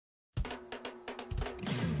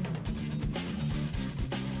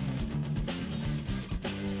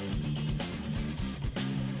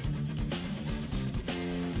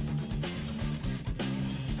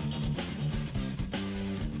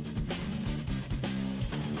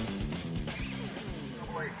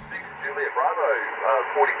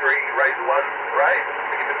Razor 1, great.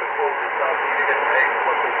 Give us a call this afternoon to get paid.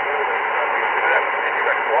 What's all for that with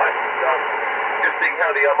DigiMax Lite. Just seeing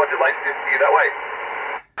how the modulation is for you that way.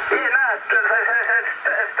 Yeah, no, it's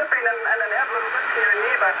dipping in and out a little bit here and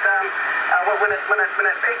there, but when it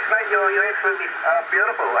peaks, mate, you're absolutely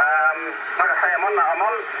beautiful. Like I say, I'm on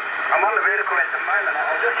the vertical at the moment.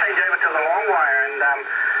 I'll just change over to the long wire and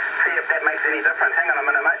see if that makes any difference. Hang on a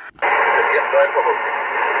minute, mate. Yep, no problem.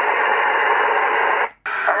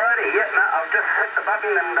 Alrighty, yeah, no, I've just hit the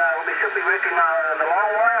button and we should be working the long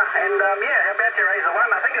wire. And yeah, how about your Razor 1?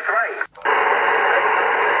 I think it's Ray.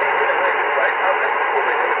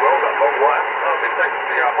 It's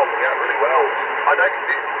actually holding out really well. I noticed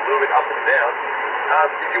it's a little bit up and down.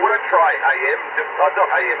 If you want to try AM, not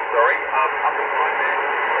AM, sorry, up and side band.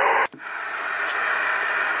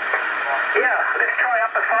 Yeah, let's try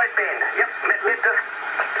upper side band. Yep, let's just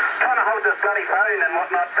trying to hold this bloody phone and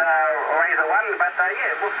whatnot, Razor 1, but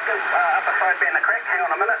yeah, we'll give upper side band a crack. Hang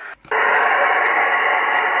on a minute.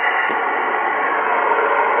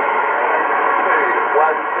 1,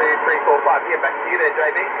 2, 3, 4, 5. Yeah, back to you there,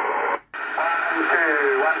 JB. 1, 2, 1,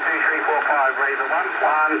 2, 3, 4, 5, Razor 1.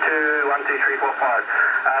 1, 2, 1, 2, 3, 4, 5.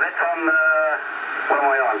 That's on the, what am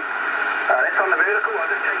I on? That's on the vertical. I'll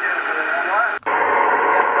just change over to the long wire.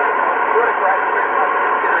 Really great.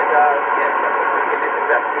 Considering,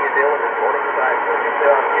 about to be a deal this morning, so just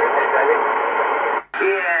getting there, JB.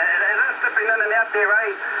 Yeah, it is dipping in and out there,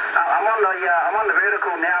 Ray. I'm on the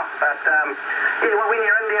vertical now, but yeah, well, when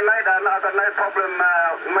you're in there, mate, I've got no problem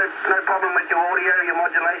with your audio. Your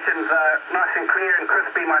modulation's nice and clear and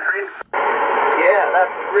crispy, my friend. Yeah,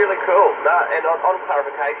 that's really cool. And on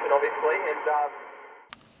clarification, obviously, and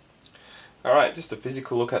all right, just a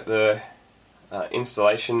physical look at the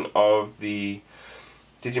installation of the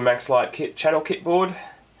DigiMax Lite channel kit board,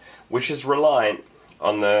 which is reliant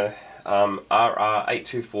on the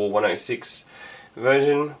RR824106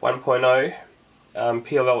 version 1.0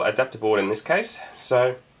 PLL adapter board in this case.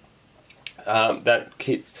 So that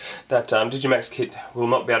DigiMax kit will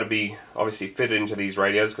not be able to be obviously fitted into these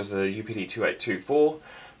radios because the UPD2824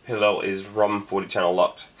 PLL is ROM 40 channel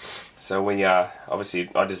locked. So we obviously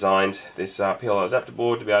I designed this PLL adapter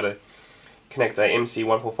board to be able to connect a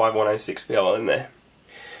MC145106 PLL in there.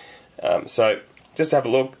 So just to have a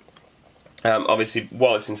look, obviously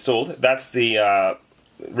while it's installed, that's the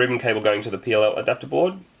ribbon cable going to the PLL adapter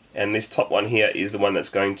board, and this top one here is the one that's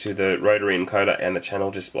going to the rotary encoder and the channel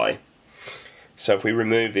display. So if we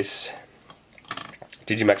remove this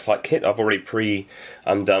DigiMax Lite kit, I've already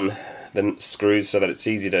undone the screws so that it's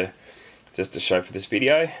easy to just to show for this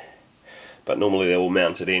video, but normally they will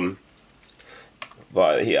mount it in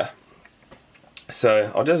via here.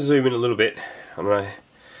 So I'll just zoom in a little bit. I know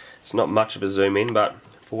it's not much of a zoom in, but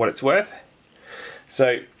for what it's worth.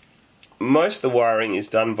 So most of the wiring is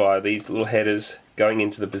done via these little headers going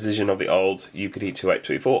into the position of the old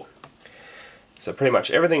UPD2824. So pretty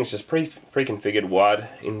much everything's just pre-configured wired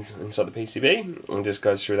inside the PCB and just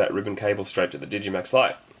goes through that ribbon cable straight to the DigiMax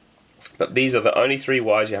Lite. But these are the only three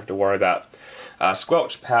wires you have to worry about: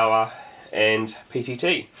 squelch, power, and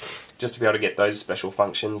PTT, just to be able to get those special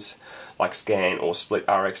functions like scan or split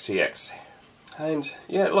RxTX. And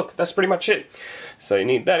yeah, look, that's pretty much it. So you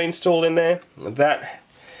need that installed in there. That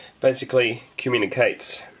basically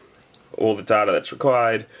communicates all the data that's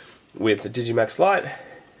required with the DigiMax Lite,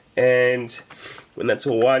 and when that's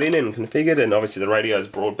all wired in and configured, and obviously the radio is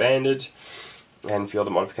broadbanded and a few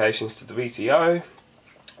other modifications to the VCO,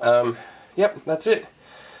 yep, that's it.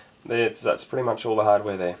 That's pretty much all the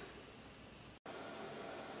hardware there.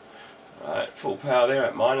 Alright, full power there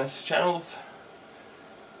at minus channels,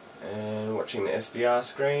 and watching the SDR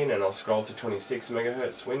screen, and I'll scroll to 26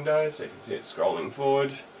 MHz window so you can see it scrolling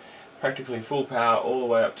forward. Practically full power all the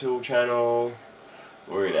way up to channel,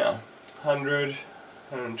 where are we now? 100,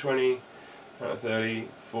 120, 130,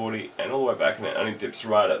 40, and all the way back, and it only dips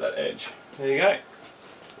right at that edge. There you go.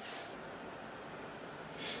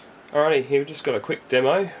 Alrighty, here we've just got a quick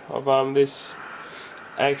demo of this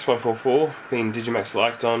AX-144 being DigiMax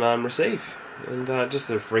Lite on receive, and just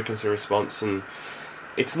the frequency response. And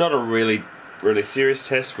it's not a really serious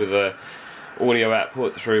test with a audio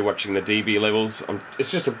output through watching the dB levels.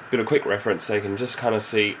 It's just a bit of quick reference so you can just kind of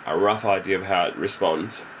see a rough idea of how it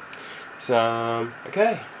responds. So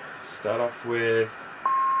okay, start off with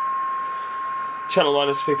channel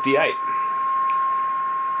minus 58.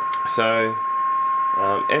 So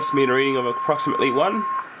S meter reading of approximately 1,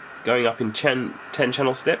 going up in 10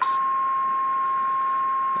 channel steps.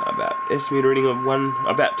 About S meter reading of 1,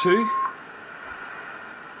 about 2.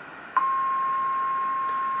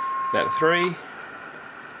 About 3,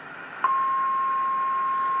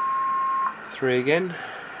 3 again.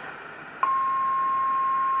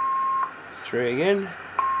 3 again.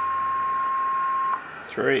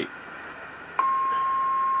 3.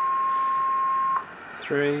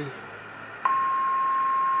 3.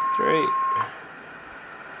 3.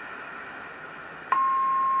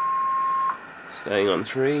 Staying on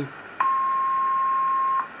 3.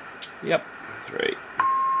 Yep, 3.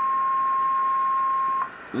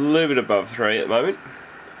 A little bit above 3 at the moment.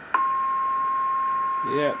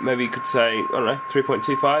 Yeah, maybe you could say, I don't know,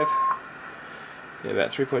 3.25. Yeah, about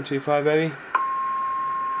 3.25 maybe.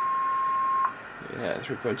 Yeah,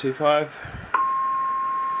 3.25.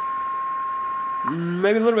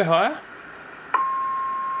 Maybe a little bit higher.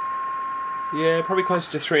 Yeah, probably close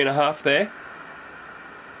to 3.5 there.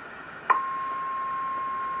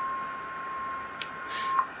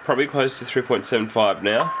 Probably close to 3.75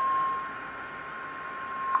 now.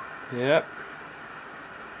 Yep.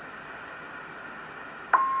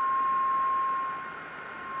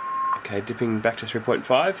 Okay, dipping back to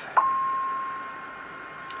 3.5.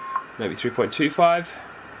 Maybe 3.25.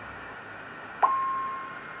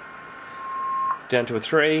 Down to a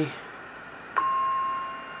 3.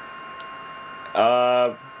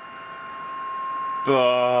 About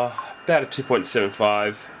a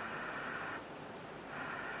 2.75.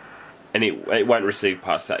 And it won't receive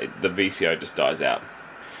past that. The VCO just dies out.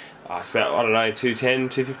 It's about, I don't know, 210,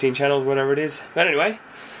 215 channels, whatever it is. But anyway,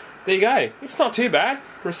 there you go. It's not too bad.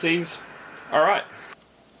 Receives alright.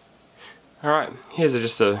 Alright, here's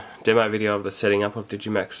just a demo video of the setting up of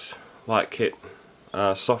DigiMax Lite kit,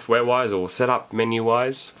 software wise or setup menu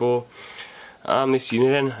wise for this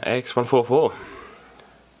Uniden AX-144.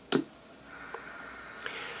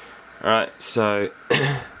 Alright, so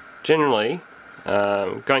generally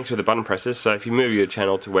going through the button presses, so if you move your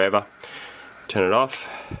channel to wherever, turn it off,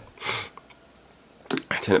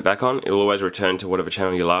 turn it back on, it will always return to whatever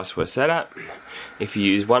channel you last were set at. If you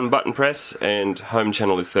use one button press, and home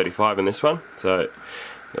channel is 35 in this one, so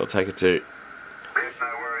it'll take it to,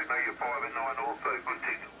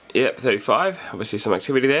 yep, 35, obviously some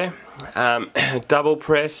activity there. Double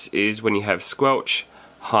press is when you have squelch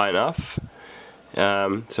high enough,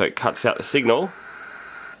 so it cuts out the signal.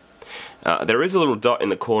 There is a little dot in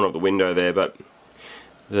the corner of the window there, but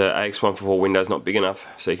the AX-144 window is not big enough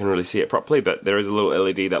so you can really see it properly, but there is a little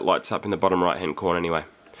LED that lights up in the bottom right hand corner anyway.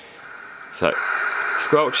 So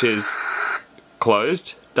squelch is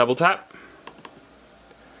closed, double tap,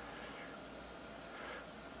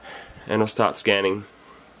 and it'll start scanning.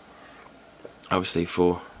 Obviously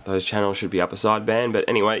for those channels should be upper sideband, but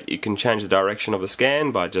anyway, you can change the direction of the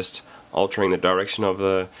scan by just altering the direction of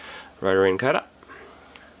the rotary encoder.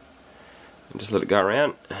 And just let it go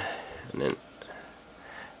around, and then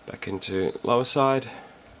back into lower side.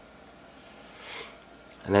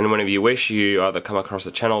 And then whenever you wish, you either come across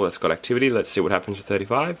a channel that's got activity. Let's see what happens with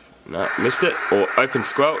 35. No, missed it. Or open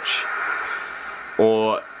squelch,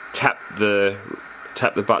 or tap the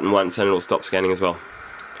button once and it'll stop scanning as well.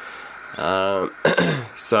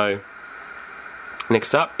 So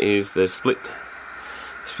next up is the split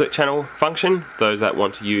channel function. Those that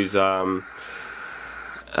want to use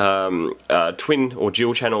twin or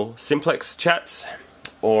dual channel simplex chats,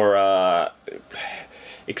 or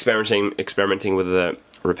experimenting with the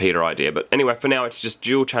repeater idea. But anyway, for now it's just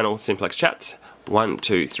dual channel simplex chats. 1,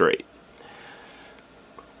 2, 3.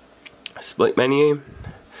 Split menu,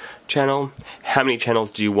 channel. How many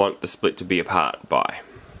channels do you want the split to be apart by?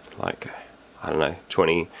 Like, I don't know,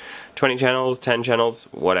 20 channels, 10 channels,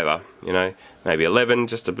 whatever, you know, maybe 11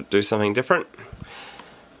 just to do something different.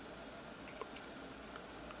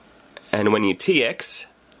 And when you TX,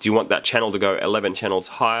 do you want that channel to go 11 channels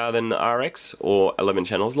higher than the RX or 11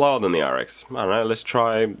 channels lower than the RX? I don't know, let's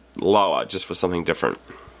try lower just for something different.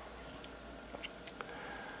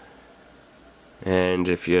 And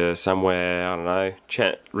if you're somewhere, I don't know,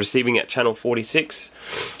 receiving at channel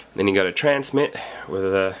 46, then you go to transmit with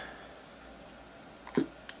a,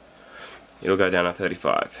 it'll go down to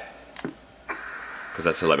 35 because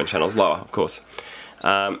that's 11 channels lower, of course.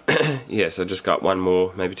 Yeah, so just got one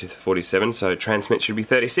more, maybe to 47, so transmit should be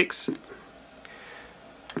 36.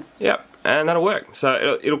 Yep, and that'll work.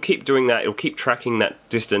 So it'll keep doing that, it'll keep tracking that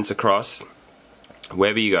distance across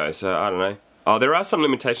wherever you go. So I don't know. Oh, there are some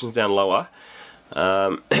limitations down lower,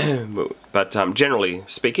 but generally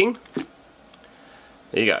speaking,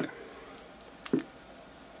 there you go.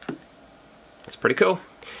 That's pretty cool.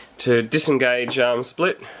 To disengage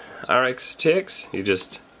split RX TX, you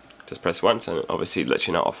just press once and it obviously lets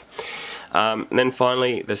you know off. And then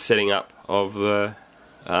finally, the setting up of the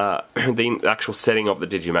actual setting of the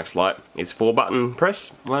DigiMax Lite is 4-button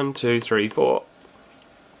press. 1, 2, 3, 4.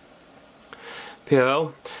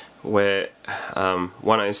 PLL. we're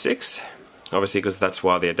 106, obviously because that's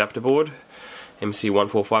why the adapter board,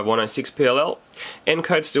 MC145106 PLL.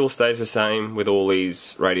 Encode still stays the same with all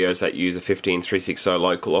these radios that use a 15360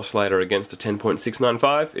 local oscillator against a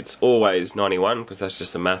 10.695. It's always 91 because that's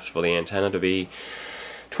just the maths for the antenna to be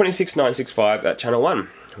 26965 at channel 1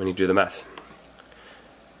 when you do the maths.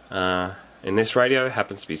 In this radio, it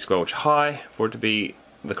happens to be squelch high for it to be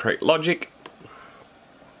the correct logic.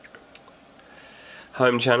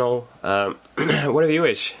 Home channel, whatever you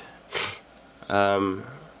wish. I'll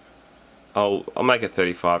make it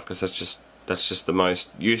 35 because that's just the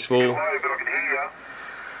most useful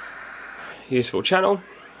channel.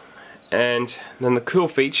 And then the cool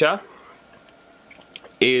feature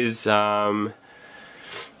is just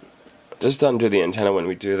undo the antenna when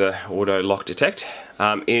we do the auto lock detect.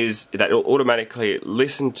 Is that it'll automatically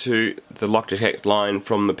listen to the lock detect line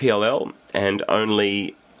from the PLL and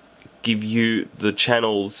only give you the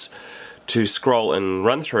channels to scroll and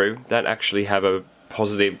run through that actually have a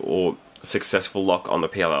positive or successful lock on the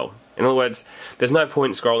PLL. In other words, there's no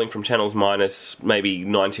point scrolling from channels minus maybe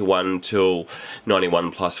 91 till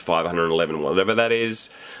 91 plus 511, whatever that is,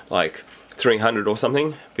 like 300 or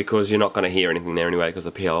something, because you're not going to hear anything there anyway because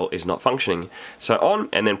the PLL is not functioning. So on,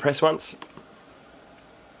 and then press once.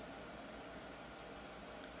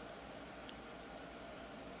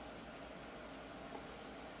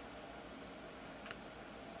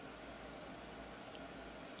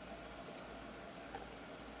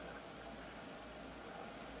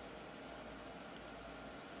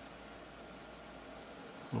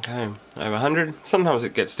 Okay, over 100. Sometimes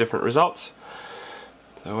it gets different results.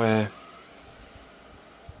 So we're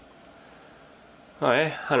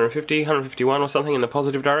 150, 151 or something in the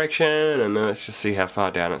positive direction, and then let's just see how far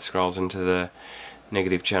down it scrolls into the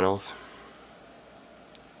negative channels.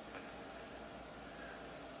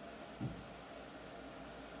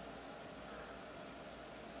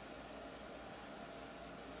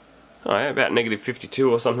 Oh yeah, about negative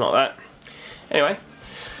 52 or something like that. Anyway,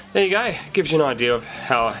 there you go. Gives you an idea of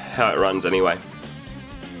how it runs anyway.